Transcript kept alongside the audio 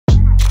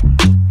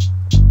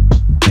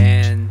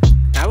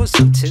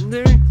post on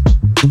Tinder.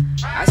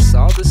 I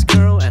saw this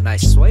girl and I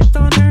swiped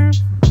on her.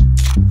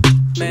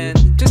 Man,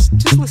 just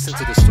listen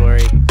to the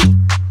story.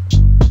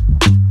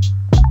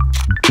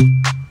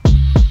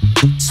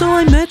 So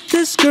I met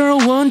this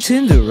girl on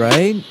Tinder,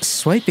 right?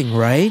 Swiping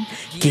right,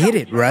 get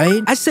it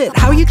right. I said,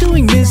 how you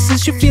doing, miss?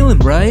 Is you feeling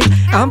right?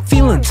 I'm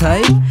feeling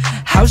tight.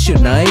 How's your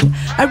night?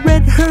 I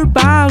read her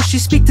bio, she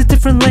speaks a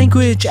different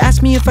language.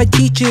 Asked me if I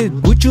teach it,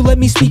 would you let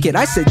me speak it?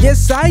 I said,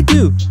 yes I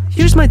do.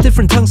 Here's my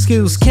different tongue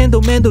skills: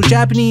 Cando, Mando,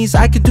 Japanese,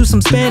 I could do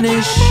some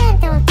Spanish.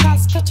 Mando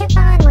test, could you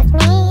bond with me?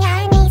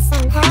 I need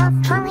some help,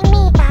 calling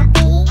me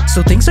papi.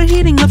 So things are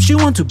heating up, she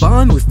want to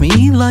bond with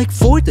me, like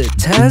for the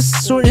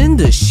tests or in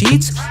the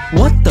sheets.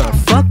 What the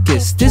fuck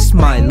is this,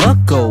 my luck?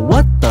 Oh,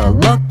 what the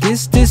luck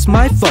is this,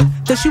 my fuck?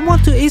 Does she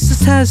want to ace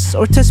this test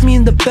or test me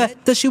in the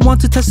bet? Does she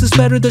want to test this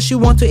better? Does she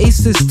want to ace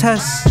this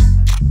test?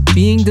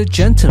 Being the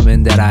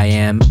gentleman that I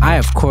am, I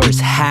of course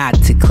had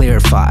to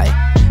clarify.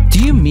 Do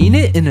you mean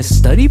it in a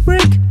study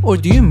break? Or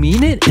do you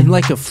mean it in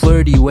like a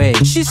flirty way?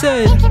 She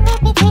said, You can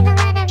make me dream a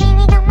lot, I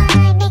really don't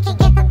mind. We can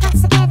get them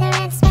thoughts together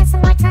and spend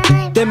some more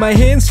time. then my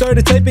hands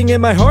started typing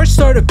and my heart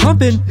started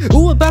pumping.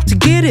 Ooh, about to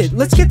get it,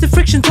 let's get the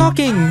friction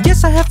talking.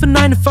 Yes, I have a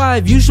 9 to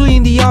 5, usually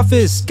in the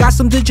office. Got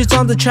some digits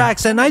on the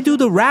tracks and I do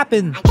the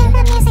rapping. I do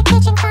the music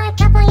teaching for a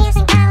couple years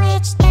in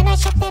college. Then I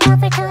shifted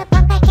over to a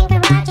pump back in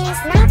garages.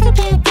 Not to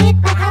get deep,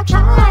 but how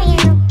tall are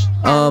you?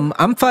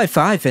 I'm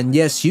 5'5", and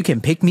yes, you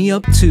can pick me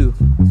up too.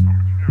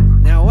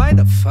 Now why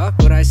the fuck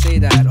would I say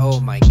that? Oh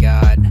my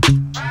god.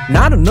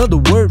 Not another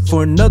word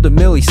for another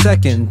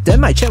millisecond.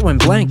 Then my chat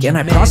went blank and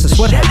I processed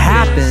what had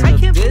happened. I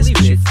can't believe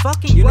she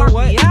fucking You know brought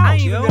what? me out, I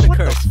ain't even yo. gonna What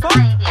the curse.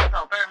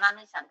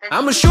 fuck?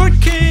 I'm a short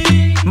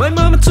king, my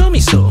mama told me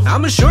so.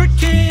 I'm a short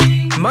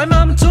king, my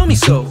mama told me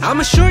so. I'm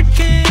a short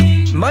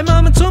king, my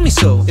mama told me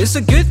so. It's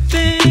a good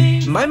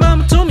thing, my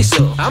mama told me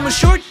so. I'm a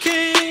short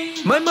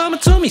king, my mama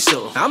told me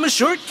so. I'm a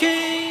short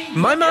king,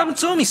 my mama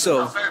told me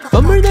so.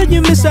 Bummer that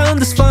you miss out on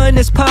this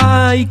finest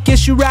pie.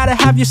 Guess you'd rather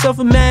have yourself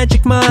a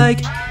magic mic.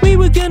 We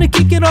were gonna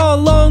kick it all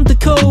along the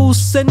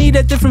coast and eat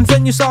at different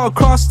venues all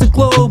across the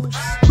globe.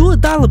 Do a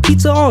dollar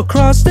pizza all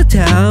across the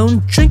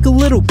town. Drink a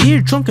little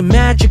beer, drunk a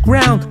magic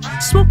round.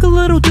 Smoke a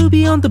little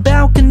doobie on the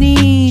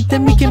balcony.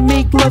 Then we can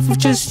make love with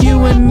just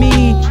you and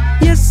me.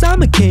 Yes,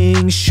 I'm a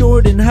king,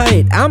 short in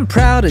height. I'm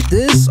proud of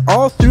this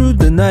all through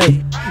the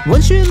night.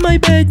 Once you're in my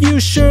bed, you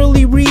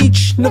surely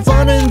reach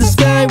Nirvana in the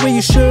sky where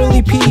you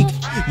surely peak.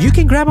 You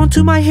can grab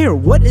onto my hair,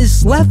 what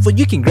is left? Or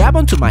you can grab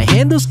onto my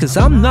handles, cause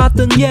I'm not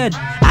done yet.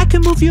 I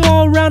can move you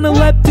all around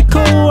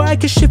elliptical. I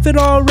can shift it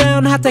all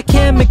around, hot that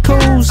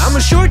chemicals. I'm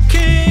a short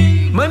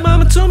king, my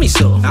mama told me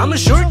so. I'm a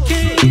short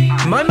king,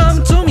 my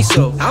mama told me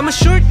so. I'm a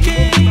short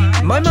king,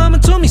 my mama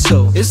told me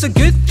so. It's a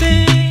good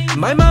thing,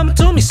 my mama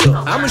told me so.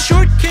 I'm a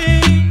short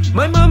king,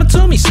 my mama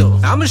told me so.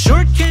 I'm a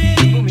short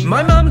king,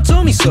 my mama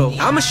told me so.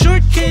 I'm a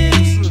short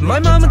king, my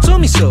mama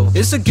told me so.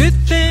 It's a good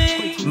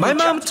thing, my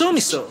mama told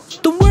me so.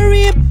 Don't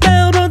worry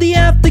about all the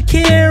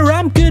aftercare.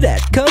 I'm good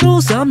at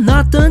cuddles, I'm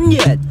not done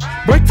yet.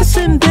 Breakfast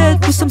in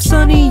bed with some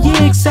sunny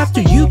eggs.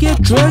 After you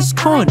get dressed,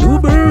 call an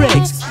Uber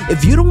X.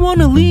 If you don't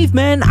wanna leave,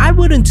 man, I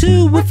wouldn't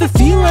too. If it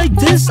feel like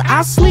this,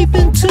 I'll sleep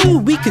in too.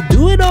 We could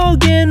do it all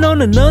again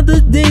on another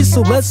day.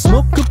 So let's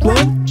smoke a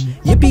blunt,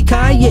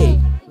 yippee-ki-yay.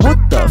 What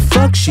the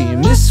fuck, she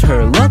missed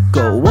her luck.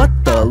 Oh, what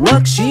the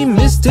luck, she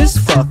missed this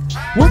fuck.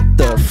 What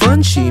the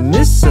fun, she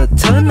missed a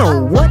ton.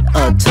 Oh, what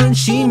a ton,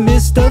 she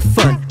missed the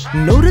fun.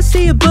 Notice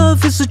the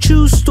above is a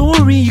true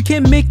story. You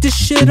can't make this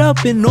shit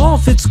up in all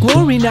of its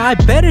glory. Now I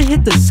better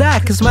hit the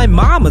sack, cause my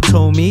mama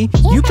told me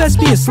you best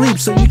be asleep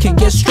so you can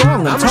get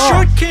strong and tall.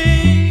 I'm a short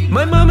king,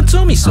 my mama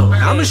told me so.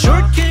 I'm a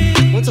short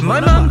king, my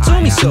mama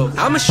told me so.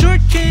 I'm a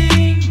short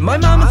king, my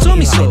mama told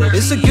me so.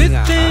 It's a good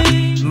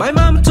thing, my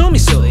mama told me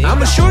so.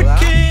 I'm a short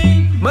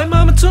king, my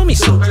mama told me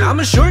so. I'm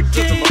a short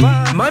king,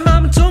 my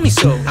mama told me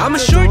so. I'm a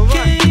short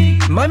king,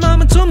 my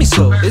mama told me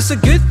so. It's a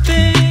good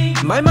thing,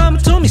 my mama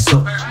told me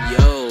so.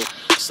 Yo,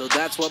 so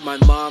that's what my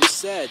mom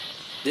said.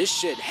 This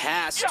shit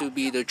has to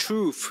be the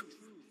truth.